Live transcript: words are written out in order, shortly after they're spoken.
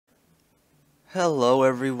Hello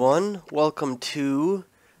everyone, welcome to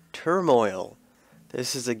Turmoil.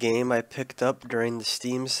 This is a game I picked up during the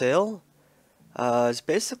Steam sale. It's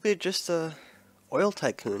basically just a oil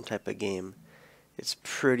tycoon type of game. It's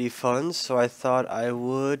pretty fun, so I thought I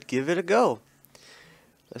would give it a go.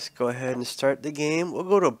 Let's go ahead and start the game. We'll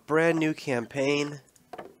go to a brand new campaign.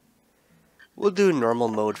 We'll do normal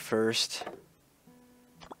mode first.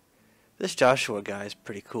 This Joshua guy is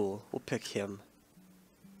pretty cool. We'll pick him.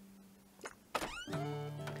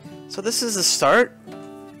 So this is the start.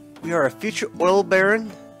 We are a future oil baron.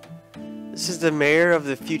 This is the mayor of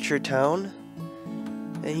the future town.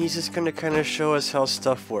 And he's just going to kind of show us how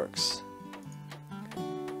stuff works.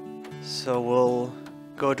 So we'll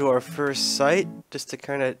go to our first site just to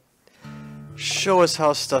kind of show us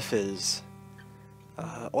how stuff is.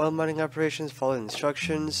 Oil mining operations, follow the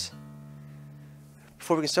instructions.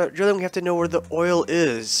 Before we can start drilling, we have to know where the oil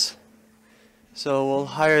is. So we'll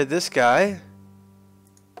hire this guy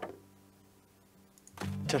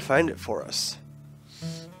to find it for us.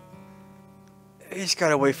 You just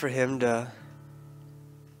gotta wait for him to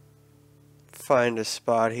find a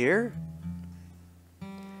spot here.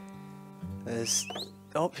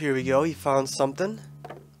 Oh, here we go, he found something.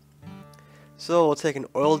 So we'll take an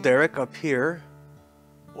oil derrick up here,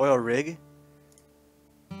 oil rig,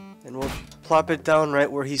 and we'll plop it down right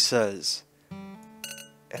where he says.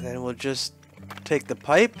 And then we'll just take the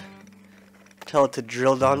pipe, tell it to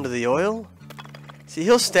drill down to the oil. See,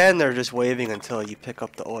 he'll stand there just waving until you pick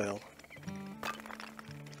up the oil.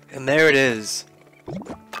 And there it is.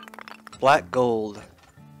 Black gold.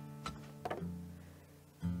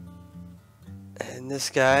 And this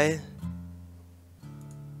guy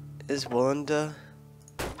is willing to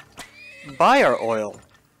buy our oil.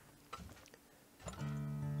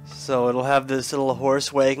 So it'll have this little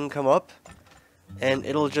horse wagon come up, and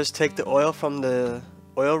it'll just take the oil from the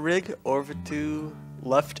oil rig over to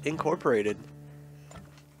Left Incorporated.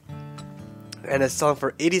 And it's selling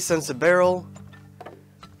for 80 cents a barrel.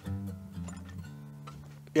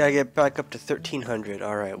 Yeah, I get back up to 1300.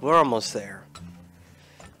 Alright, we're almost there.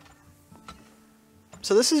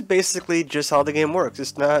 So this is basically just how the game works.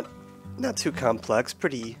 It's not too complex,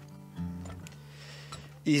 pretty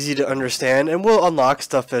easy to understand. And we'll unlock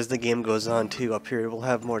stuff as the game goes on too. Up here we'll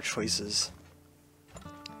have more choices.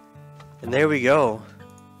 And there we go.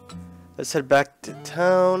 Let's head back to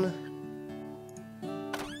town.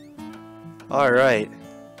 Alright.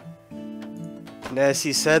 And as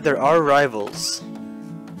he said, there are rivals.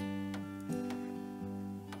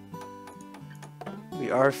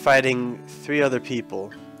 We are fighting 3 other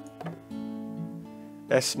people.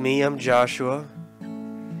 That's me, I'm Joshua.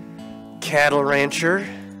 Cattle rancher.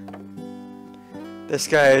 This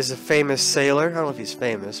guy is a famous sailor. I don't know if he's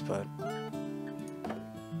famous, but...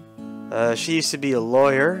 she used to be a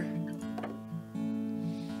lawyer.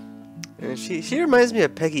 And she reminds me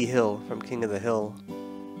of Peggy Hill from King of the Hill.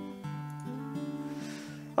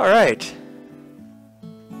 Alright.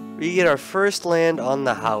 We get our first land on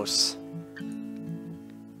the house.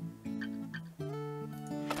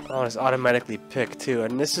 Oh, it's automatically picked too.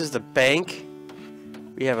 And this is the bank.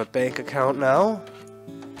 We have a bank account now.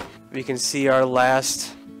 We can see our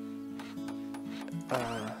last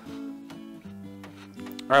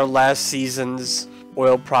season's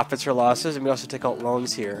oil profits or losses, and we also take out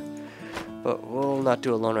loans here. But we'll not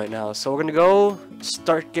do a loan right now. So we're gonna go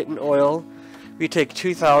start getting oil. We take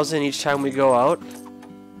 2,000 each time we go out.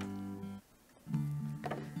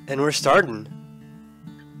 And we're starting.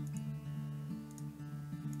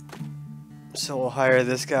 So we'll hire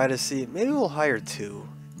this guy to see. Maybe we'll hire 2.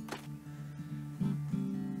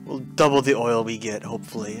 We'll double the oil we get,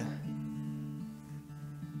 hopefully.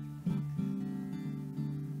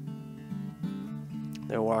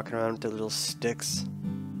 They're walking around with their little sticks.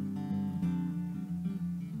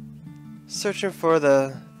 Searching for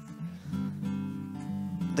the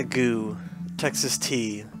goo, Texas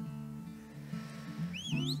tea.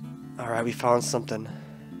 Alright, we found something.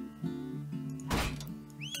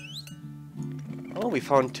 Oh, we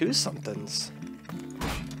found 2 somethings.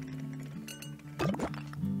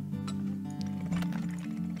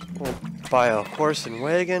 We'll buy a horse and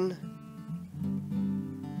wagon.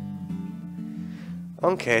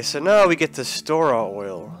 Okay, so now we get to store our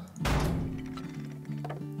oil.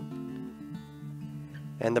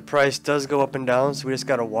 And the price does go up and down, so we just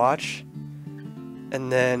gotta watch.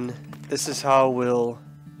 And then this is how we'll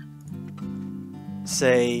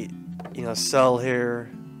say, you know, sell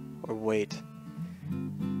here or wait.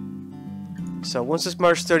 So once it's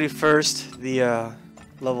March 31st, the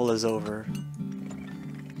level is over.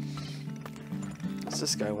 What's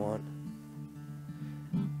this guy want?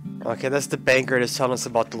 Okay, that's the banker that's telling us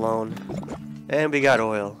about the loan. And we got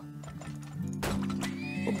oil.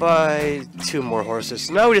 We'll buy 2 more horses.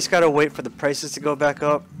 So now we just gotta wait for the prices to go back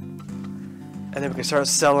up. And then we can start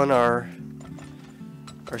selling our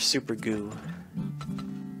super goo.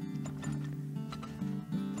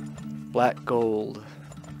 Black gold.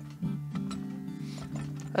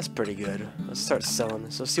 That's pretty good. Let's start selling.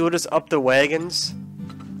 So see, we'll just up the wagons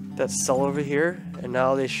that sell over here. And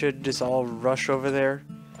now they should just all rush over there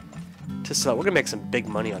to sell. We're gonna make some big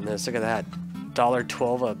money on this. Look at that.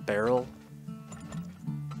 $1.12 a barrel.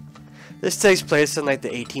 This takes place in like the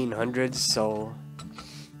 1800s, so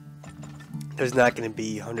there's not going to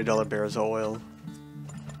be $100 barrels of oil.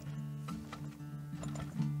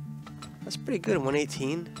 That's pretty good,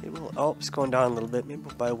 118. Maybe we'll, oh, it's going down a little bit. Maybe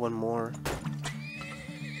we'll buy 1 more.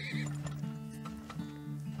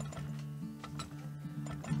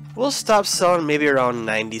 We'll stop selling maybe around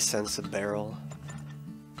 90 cents a barrel,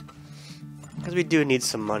 because we do need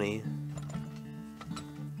some money.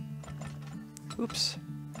 Oops.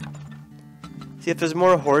 See, if there's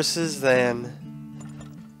more horses than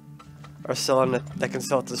are selling it, that can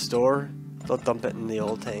sell at the store, they'll dump it in the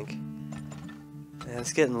old tank. Man,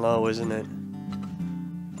 it's getting low, isn't it?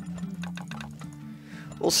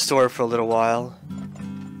 We'll store it for a little while.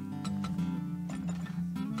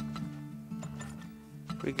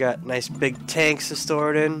 We got nice big tanks to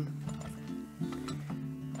store it in.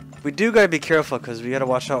 We do gotta be careful, because we gotta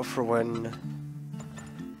watch out for when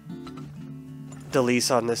the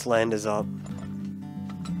lease on this land is up.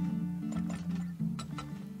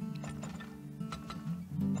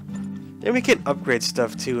 And we can upgrade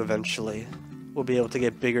stuff too eventually. We'll be able to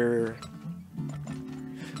get bigger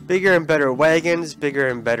and better wagons, bigger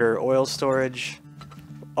and better oil storage,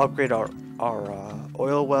 upgrade our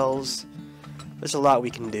oil wells. There's a lot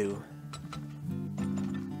we can do.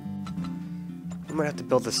 We might have to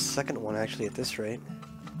build the second one actually at this rate.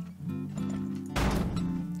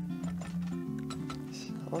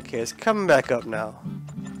 Okay, it's coming back up now.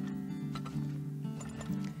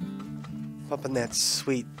 Pumping that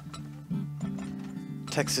sweet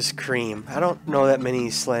Texas cream. I don't know that many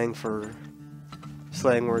slang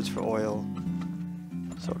words for oil,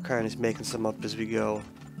 so we're kind of just making some up as we go.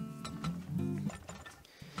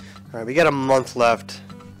 Alright, we got a month left.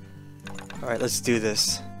 Alright, let's do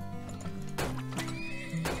this.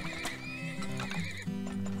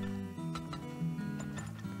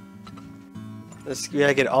 We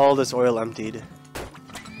gotta get all this oil emptied.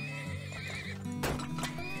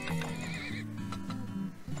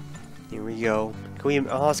 Here we go. Can we?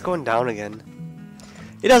 Oh, it's going down again.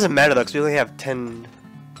 It doesn't matter though, because we only have 10.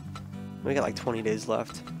 We got like 20 days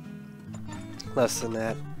left. Less than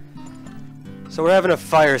that. So we're having a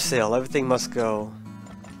fire sale. Everything must go.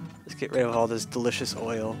 Let's get rid of all this delicious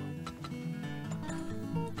oil.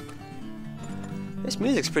 This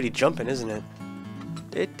music's pretty jumping, isn't it?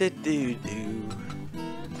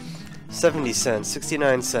 70 cents,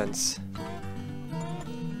 69 cents.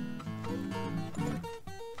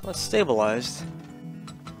 Well, it's stabilized.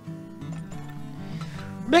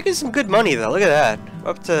 We're making some good money though. Look at that. We're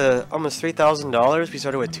up to almost $3,000. We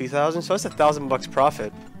started with $2,000, so that's $1,000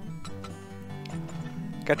 profit.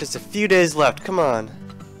 Got just a few days left. Come on.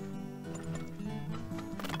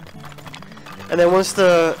 And then once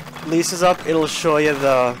the lease is up, it'll show you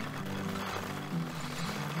the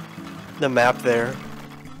map there.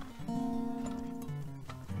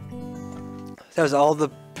 That was all the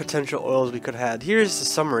potential oils we could have had. Here's the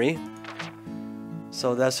summary.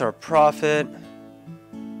 So that's our profit,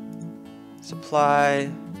 supply.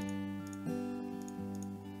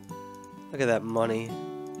 Look at that money.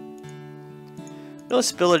 No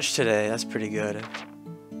spillage today. That's pretty good.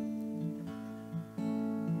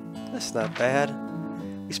 That's not bad.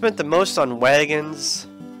 We spent the most on wagons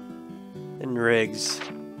and rigs.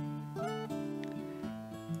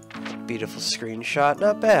 Beautiful screenshot.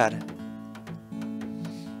 Not bad.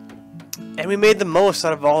 And we made the most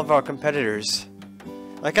out of all of our competitors.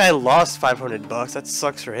 That guy lost 500 bucks. That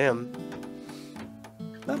sucks for him.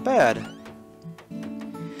 Not bad.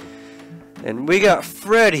 And we got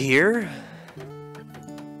Fred here.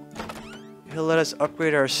 He'll let us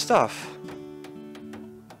upgrade our stuff.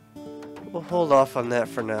 We'll hold off on that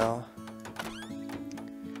for now.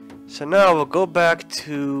 So now we'll go back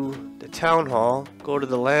to the town hall, go to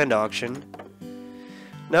the land auction.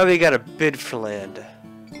 Now we gotta bid for land.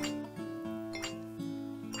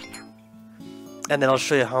 And then I'll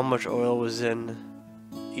show you how much oil was in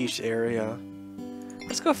each area.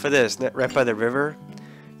 Let's go for this, right by the river.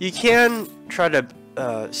 You can try to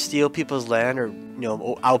steal people's land or, you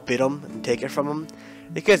know, outbid them and take it from them.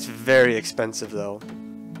 It gets very expensive though.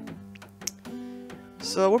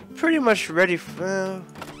 So we're pretty much ready for,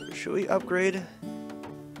 Should we upgrade?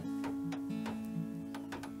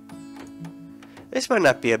 This might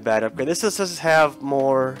not be a bad upgrade. This does have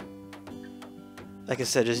more, like I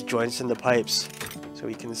said, just joints in the pipes. So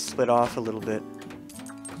we can split off a little bit.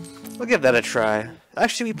 We'll give that a try.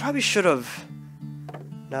 Actually, we probably should have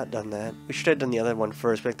not done that. We should have done the other one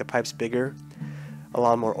first. Make the pipes bigger.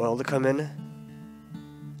 Allow more oil to come in.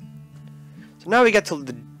 So now we get to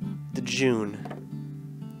the June.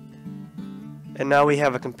 And now we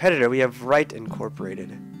have a competitor. We have Wright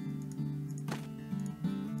Incorporated.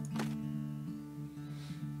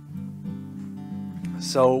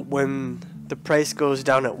 So when the price goes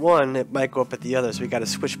down at one, it might go up at the other, so we gotta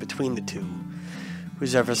switch between the two.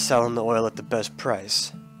 Who's ever selling the oil at the best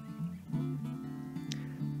price?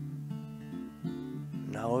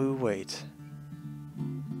 Now we wait.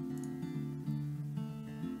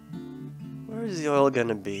 Where's the oil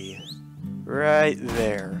gonna be? Right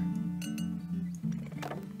there.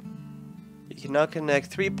 You can now connect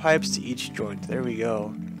 3 pipes to each joint. There we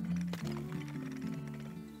go.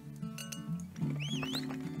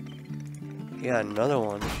 Yeah, another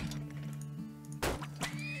one.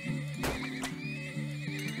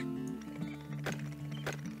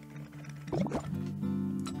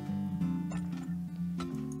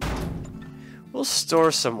 We'll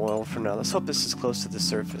store some oil for now. Let's hope this is close to the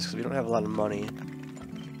surface because we don't have a lot of money.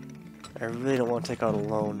 I really don't want to take out a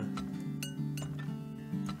loan.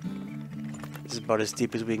 This is about as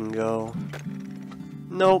deep as we can go.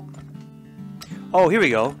 Nope. Oh, here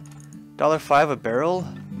we go. $1.05 a barrel?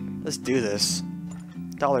 Let's do this.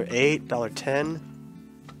 $1.08, $1.10.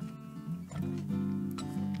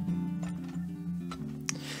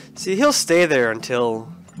 See, he'll stay there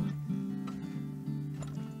until...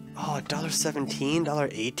 Oh, $1.17,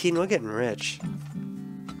 $1.18. We're getting rich.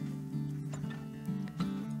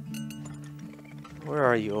 Where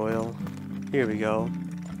are you, oil? Here we go.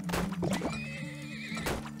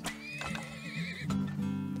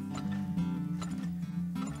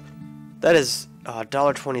 That is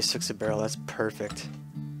 $1.26 a barrel. That's perfect.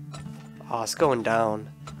 Oh, it's going down.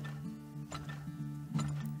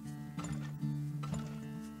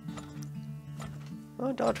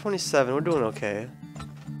 Oh, $1.27. We're doing okay.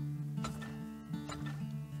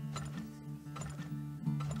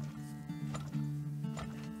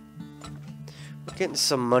 We're getting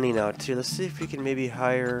some money now too. Let's see if we can maybe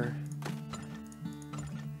hire.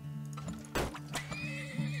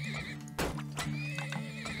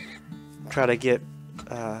 Try to get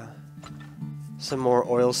some more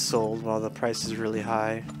oil sold while the price is really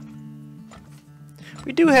high.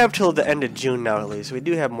 We do have till the end of June now at least. We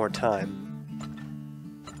do have more time.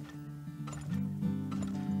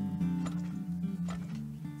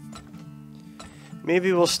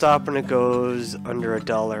 Maybe we'll stop when it goes under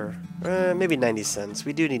 $1. Maybe 90 cents.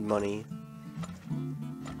 We do need money.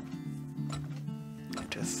 Up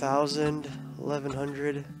to 1,000,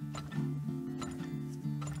 1,100.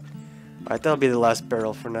 Alright, that'll be the last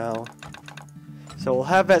barrel for now. So we'll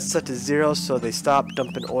have that set to 0 so they stop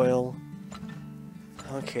dumping oil.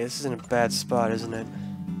 Okay, this is in a bad spot, isn't it?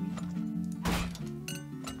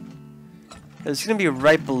 It's going to be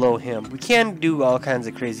right below him. We can do all kinds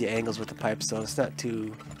of crazy angles with the pipes though. It's not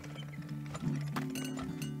too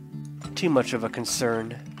much of a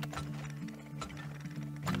concern.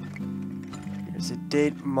 Here's a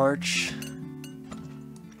date, March.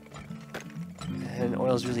 And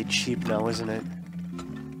oil's really cheap now, isn't it?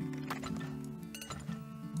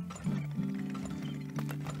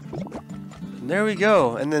 And there we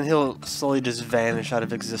go. And then he'll slowly just vanish out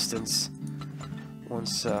of existence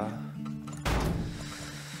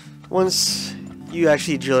once you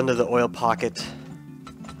actually drill into the oil pocket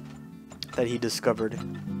that he discovered.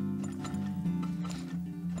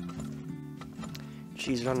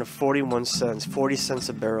 Geez, around to 41 cents, 40 cents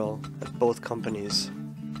a barrel at both companies.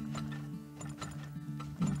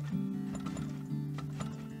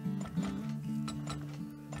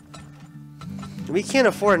 We can't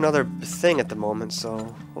afford another thing at the moment,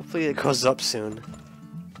 so hopefully it goes up soon.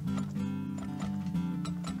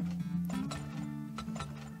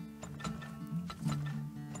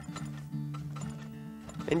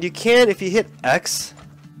 And you can, if you hit X,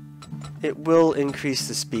 it will increase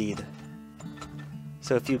the speed.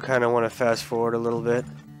 So if you kind of want to fast forward a little bit.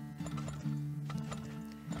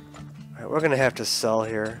 Alright, we're going to have to sell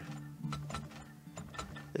here.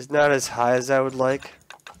 It's not as high as I would like.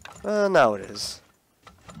 Now it is.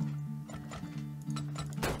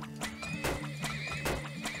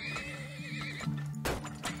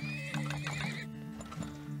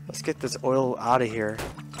 Let's get this oil out of here.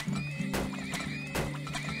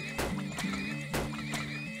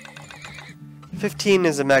 $15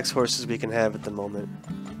 is the max horses we can have at the moment.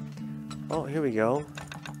 Oh, here we go.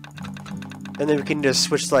 And then we can just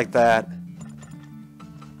switch like that.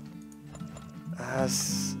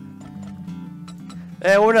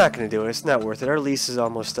 We're not going to do it. It's not worth it. Our lease is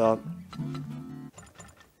almost up.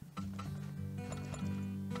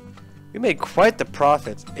 We made quite the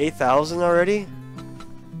profit. 8,000 already?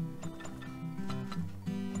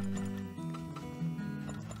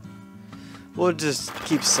 We'll just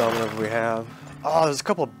keep selling whatever we have. Oh, there's a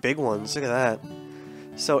couple of big ones. Look at that.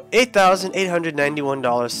 So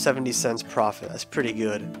 $8,891.70 profit. That's pretty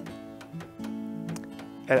good.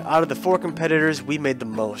 And out of the 4 competitors, we made the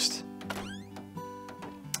most.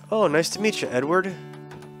 Oh, nice to meet you, Edward.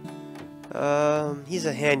 He's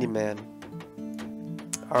a handyman.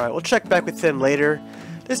 Alright, we'll check back with him later.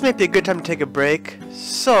 This might be a good time to take a break.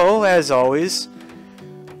 So, as always,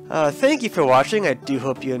 thank you for watching. I do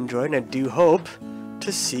hope you enjoyed, and I do hope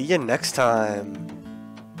to see you next time.